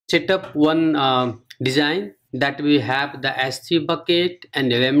set up one design that we have the S3 bucket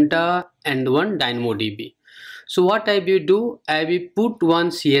and Lambda and one DynamoDB. So what I will do, I will put one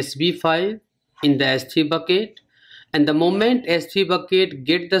CSV file in the S3 bucket, and the moment S3 bucket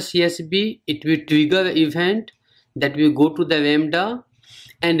get the CSV, it will trigger the event that will go to the Lambda,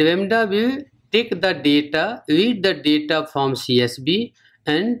 and Lambda will take the data, read the data from CSV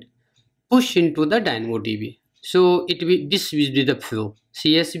and push into the DynamoDB. So this will be the flow: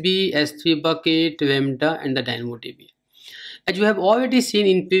 CSV, S3 bucket, Lambda and the DynamoDB. As you have already seen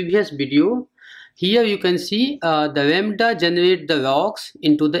in previous video, here you can see the Lambda generate the logs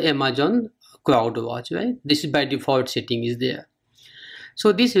into the Amazon CloudWatch, right? This is by default setting is there.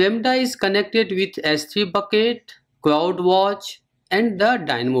 So this Lambda is connected with S3 bucket, CloudWatch and the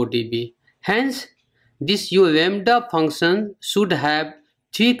DynamoDB. Hence, this your Lambda function should have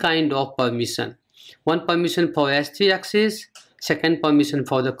three kind of permission. One permission for S3 access, second permission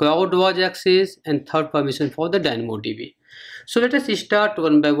for the CloudWatch access, and third permission for the DynamoDB. So let us start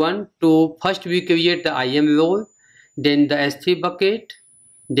one by one. To first we create the IAM role, then the S3 bucket,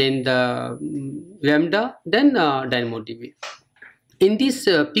 then the Lambda, then DynamoDB. In this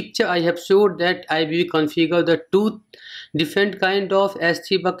picture, I have showed that I will configure the two different kind of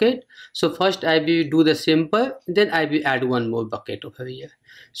S3 bucket. So first I will do the simple, then I will add one more bucket over here.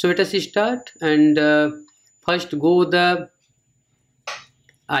 So let us start, and first go the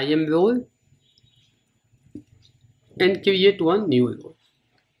IAM role and create one new role.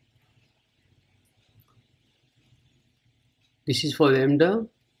 This is for Lambda.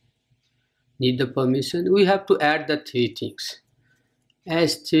 Need the permission. We have to add the three things: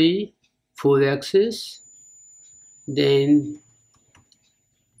 S3 full access, then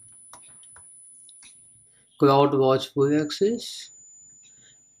CloudWatch full access,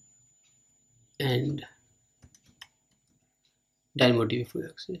 and DynamoDB full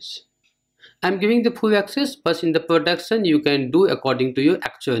access. I'm giving the full access, but in the production you can do according to your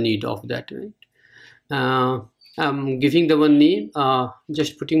actual need of that, right? I'm giving the one name,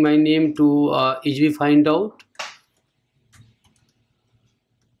 just putting my name to easily find out.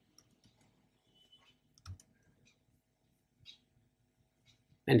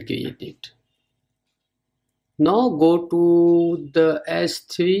 And create it. Now go to the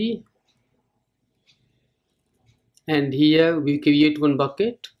S3, and here we create one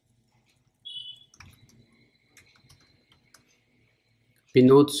bucket.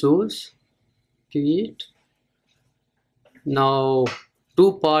 Binode source, create. Now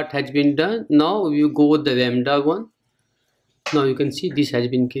two part has been done. Now we go the Lambda one. Now you can see this has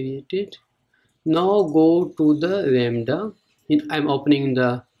been created. Now go to the Lambda. I'm opening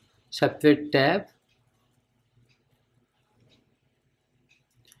the separate tab,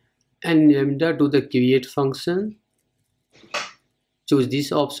 and Lambda do the create function. Choose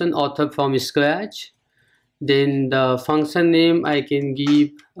this option, author from scratch. Then the function name I can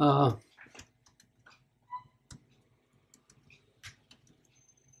give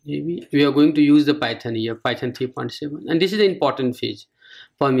maybe we are going to use the Python here, Python 3.7, and this is the important phase,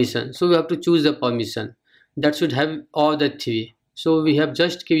 permission. So we have to choose the permission that should have all the three. So we have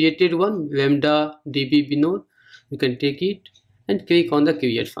just created one Lambda DB Binode. You can take it and click on the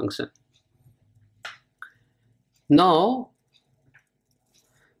create function. Now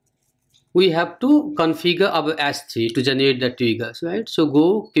we have to configure our S3 to generate the triggers, right? So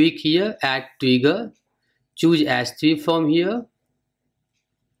go click here, add trigger, choose S3 from here.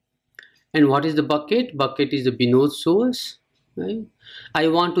 And what is the bucket? Bucket is the Binode source, right? I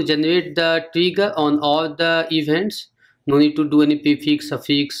want to generate the trigger on all the events. No need to do any prefix,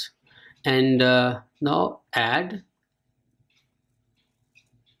 suffix, and now add.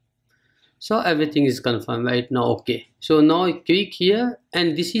 So everything is confirmed right now. Okay. So now click here,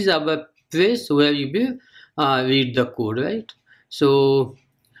 and this is our place where you will read the code, right? So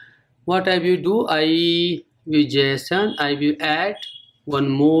what I will do, I will JSON, I will add one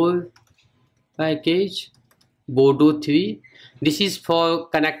more package, Bodo 3. This is for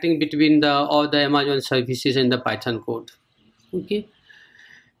connecting between all the Amazon services and the Python code. Okay,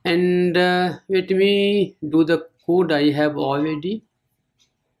 and let me do the code I have already,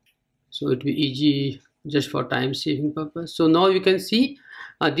 so it will be easy just for time saving purpose. So now you can see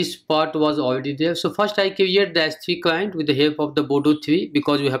this part was already there. So first I create the S3 client with the help of the Bodo 3,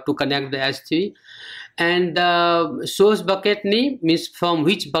 because we have to connect the S3, and the source bucket name means from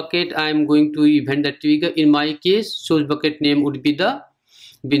which bucket I am going to event the trigger. In my case, source bucket name would be the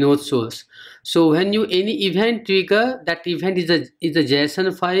Binode source. So when you any event trigger, that event is a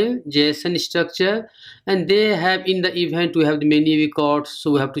JSON file, JSON structure, and they have in the event we have the many records.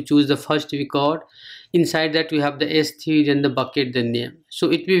 So we have to choose the first record. Inside that we have the S3, then the bucket, the name. So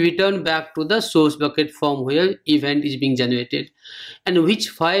it will return back to the source bucket from where event is being generated, and which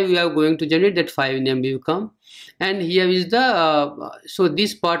file we are going to generate, that file name will come. And here is the so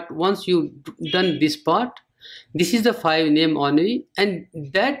this part, once you done this part, this is the file name only, and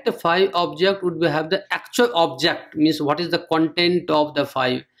that the file object would have the actual object, means what is the content of the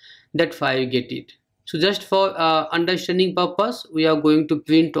file, that file get it. So just for understanding purpose, we are going to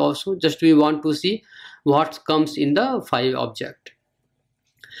print also, just we want to see what comes in the file object.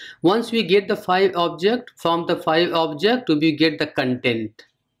 Once we get the file object, from the file object we get the content.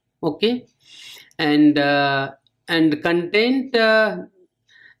 Okay, and content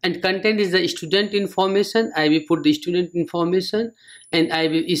and content is the student information. I will put the student information, and I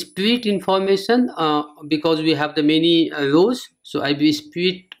will split information because we have the many rows, so I will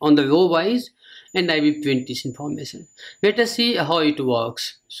split on the row wise, and I will print this information. Let us see how it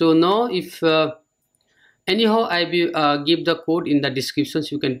works. So now if anyhow I will give the code in the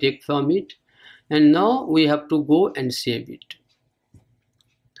descriptions, you can take from it. And now we have to go and save it.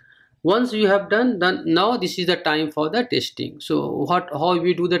 Once you have done, now this is the time for the testing. So how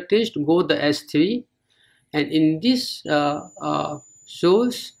we do the test? Go the S3, and in this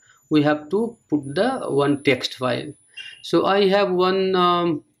source we have to put the one text file. So I have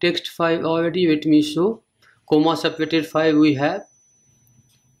one text file already. Let me show. Comma separated file we have.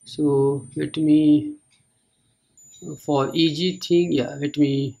 So let me, for easy thing, yeah, let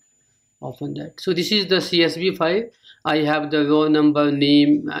me open that. So this is the CSV file. I have the row number,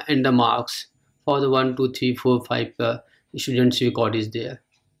 name, and the marks for the 1 2 3 4 5 students record is there.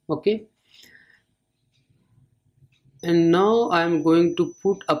 Okay, and now I am going to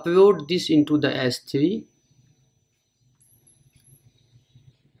upload this into the S3.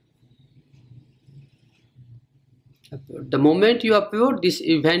 The moment you upload, this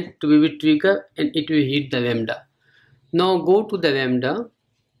event will be triggered and it will hit the Lambda. Now go to the Lambda,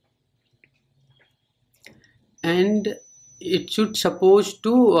 and it should supposed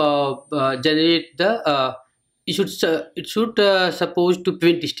to generate the it should supposed to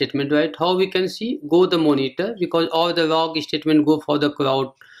print statement, right? How we can see? Go the monitor, because all the log statement go for the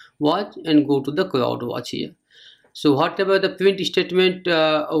crowd watch, and go to the crowd watch here. So whatever the print statement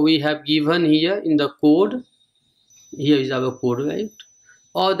we have given here in the code, here is our code, right?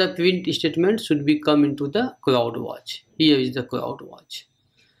 All the print statement should be come into the crowd watch. Here is the crowd watch,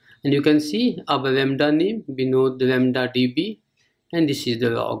 and you can see our Lambda name, Vinod Lambda DB, and this is the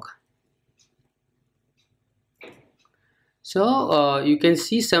log. So you can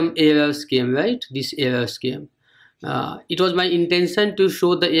see some errors came, right? This errors came. It was my intention to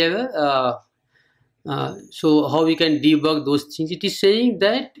show the error. So how we can debug those things? It is saying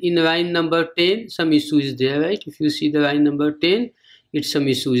that in line number 10 some issue is there, right? If you see the line number 10, it's some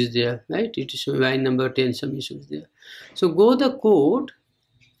issue is there, right? It is line number 10, some issues there. So go the code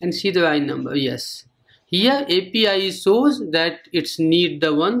and see the line number. Yes, here API shows that it's need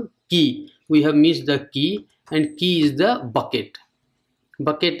the one key. We have missed the key, and key is the bucket.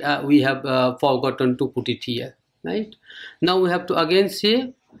 We have forgotten to put it here, right? Now we have to again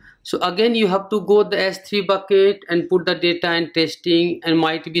save. So again you have to go the S3 bucket and put the data and testing, and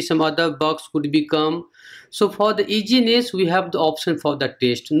might be some other bugs could become. So for the easiness, we have the option for the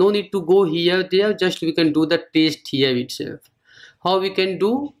test. No need to go here there, just we can do the test here itself. How we can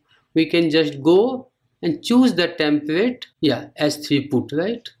do? We can just go and choose the template. Yeah, S3 put,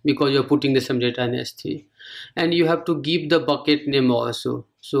 right? Because you're putting the some data in S3, and you have to give the bucket name also.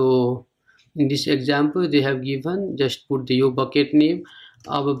 So in this example they have given, just put the your bucket name.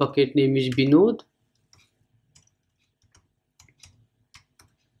 Our bucket name is Vinod.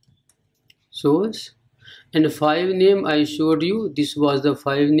 Source, and the file name I showed you, this was the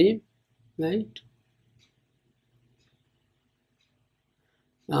file name, right?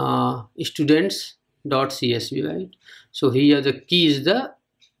 Students.csv, right? So here the key is the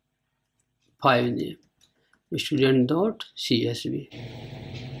file name, student.csv.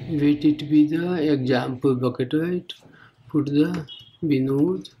 Let it be the example bucket, right? Put the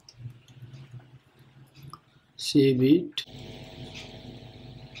Vinod, save it.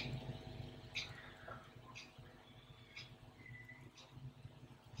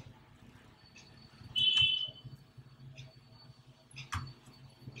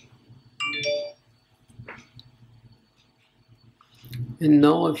 And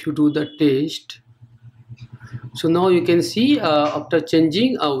now if you do the test, so now you can see after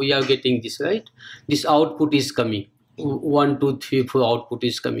changing we are getting this, right? This output is coming, 1 2 3 4 output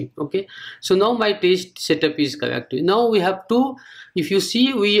is coming. Okay, so now my test setup is correct. Now we have to, if you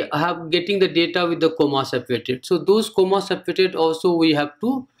see, we have getting the data with the comma separated. So those comma separated also we have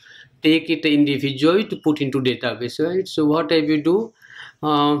to take it individually to put into database, right? So what I will do,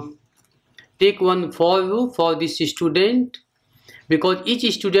 take one for loop for this student, because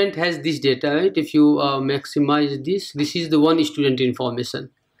each student has this data, right? If you maximize this is the one student information,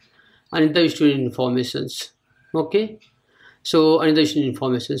 another student informations, okay? So another student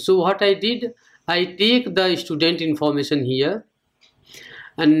information. So what I did, I take the student information here,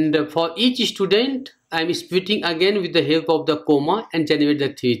 and for each student I'm splitting again with the help of the comma and generate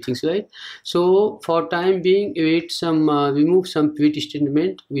the three things, right? So for time being, wait some remove some print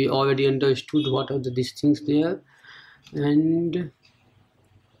statement. We already understood what are these things there, and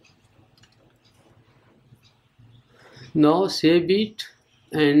now save it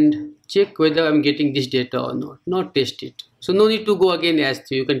and check whether I'm getting this data or not. Not test it. So no need to go again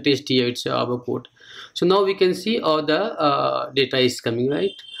S3. You can test here. It's our code. So now we can see all the data is coming,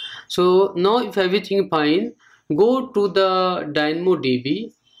 right? So now if everything fine, go to the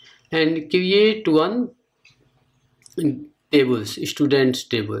DynamoDB and create one tables, students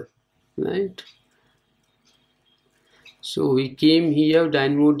table, right? So we came here,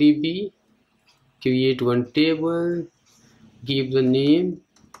 DynamoDB, create one table, give the name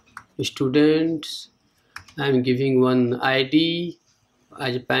students. I'm giving one ID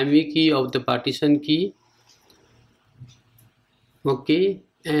as a primary key of the partition key, okay?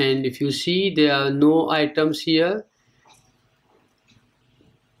 And if you see, there are no items here,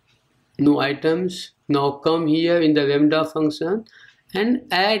 no items. Now come here in the lambda function and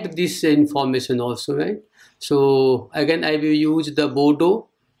add this information also, right? So again I will use the Bodo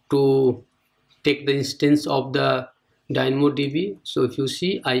to take the instance of the DynamoDB. So if you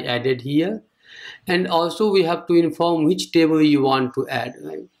see, I added here, and also we have to inform which table you want to add,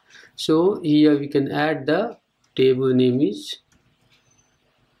 right? So here we can add the table name is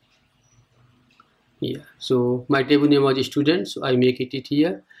here. So my table name was student, so I make it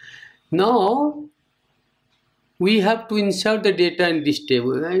here. Now we have to insert the data in this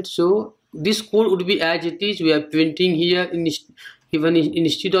table, right? So this code would be as it is. We are printing here even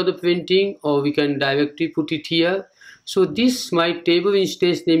instead of the printing, or we can directly put it here. So this my table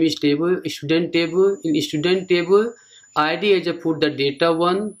instance name is table student table. In student table ID as I put the data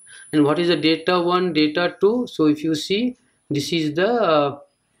 1, and what is the data 1, data 2. So if you see, this is the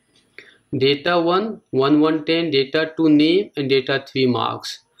data 1 1110, data 2 name, and data 3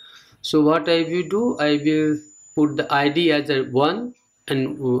 marks. So what I will do, I will put the ID as a 1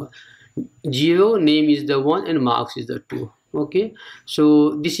 and 0, name is the 1 and marks is the 2. Okay,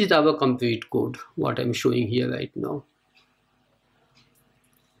 so this is our complete code what I'm showing here right now,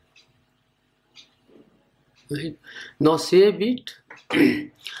 right? Now save it.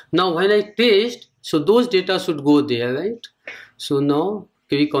 Now when I test, so those data should go there, right? So now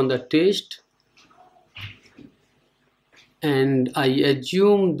click on the test, and I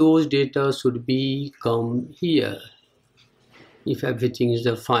assume those data should be come here if everything is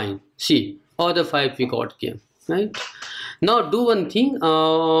fine. See, all the 5 we got came, right? Now do one thing,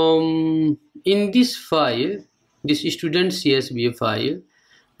 in this file, this student CSV file,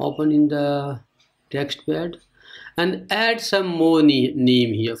 open in the text pad and add some more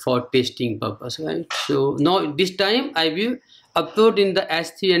name here for testing purpose, right? So now this time I will upload in the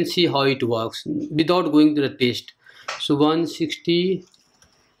S3 and see how it works without going to the test. So 160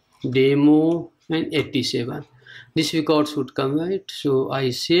 demo and 87, this record should come, right? So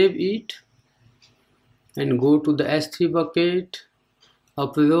I save it and go to the S3 bucket,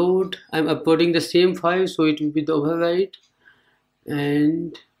 upload. I'm uploading the same file, so it will be the override,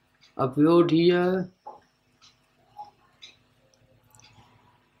 and upload here.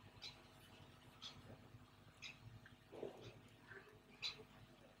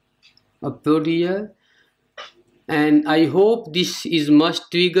 Upload here, and I hope this is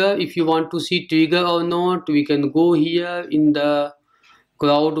must trigger. If you want to see trigger or not, we can go here in the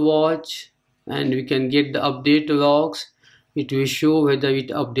CloudWatch and we can get the update logs. It will show whether it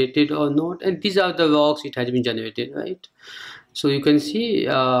updated or not, and these are the logs it has been generated, right? So you can see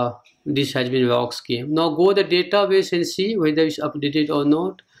this has been logs came. Now go the database and see whether it's updated or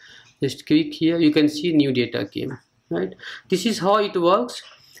not. Just click here, you can see new data came, right? This is how it works.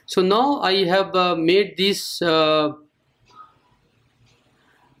 So now I have made this now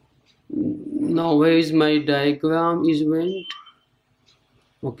where is my diagram is went?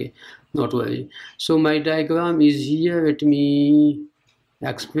 Okay, not worry. So my diagram is here, let me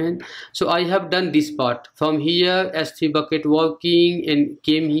explain. So I have done this part from here, S3 bucket working, and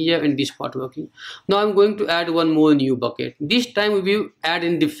came here and this part working. Now I'm going to add one more new bucket. This time we will add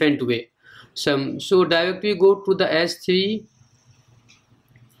in different way. So directly go to the S3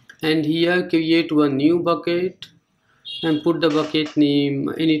 and here create one new bucket and put the bucket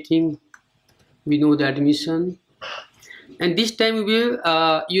name, anything. We know the admission. And this time we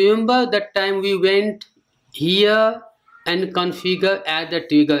will, you remember that time we went here and configure add the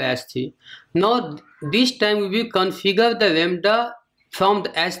trigger S3. Now this time we will configure the lambda from the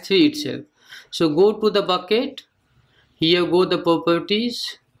S3 itself. So go to the bucket, here go the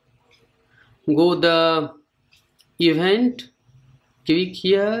properties, go the event, click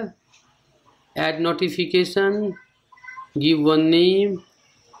here, add notification, give one name,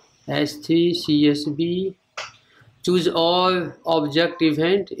 S3 CSV, choose all object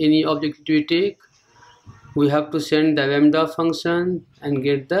event, any object we take. We have to send the lambda function and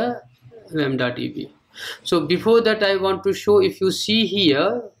get the lambda DB. So before that I want to show, if you see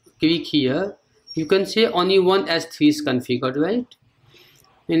here, click here, you can say only one S3 is configured, right?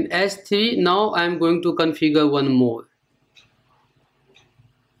 In S3 now I am going to configure one more.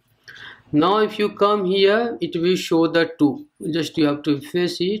 Now if you come here, it will show the 2, just you have to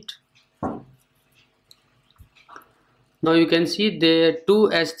refresh it. Now you can see the 2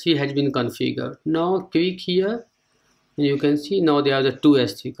 S3 has been configured. Now click here and you can see now there are the 2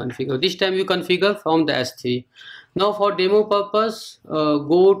 S3 configured. This time you configure from the S3. Now for demo purpose,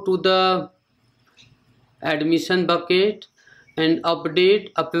 go to the admission bucket and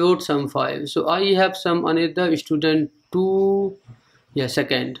upload some file. So I have some another student 2, yeah,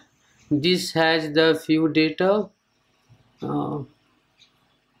 second. This has the few data.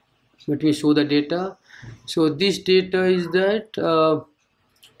 Let me show the data. So this data is that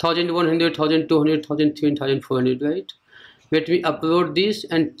 1100, 1200, 1300, 1400, right? Let me upload this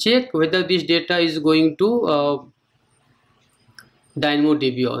and check whether this data is going to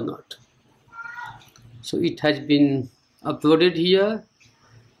DynamoDB or not. So it has been uploaded here,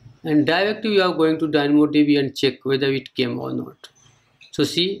 and directly we are going to DynamoDB and check whether it came or not. So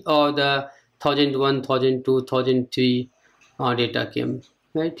see, all the 1001, 1002, 1003 data came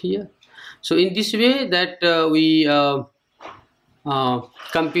right here. So in this way that we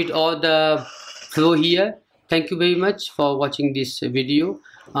complete all the flow here. Thank you very much for watching this video.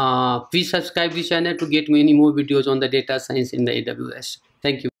 Please subscribe this channel to get many more videos on the data science in the AWS.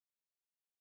 Thank you.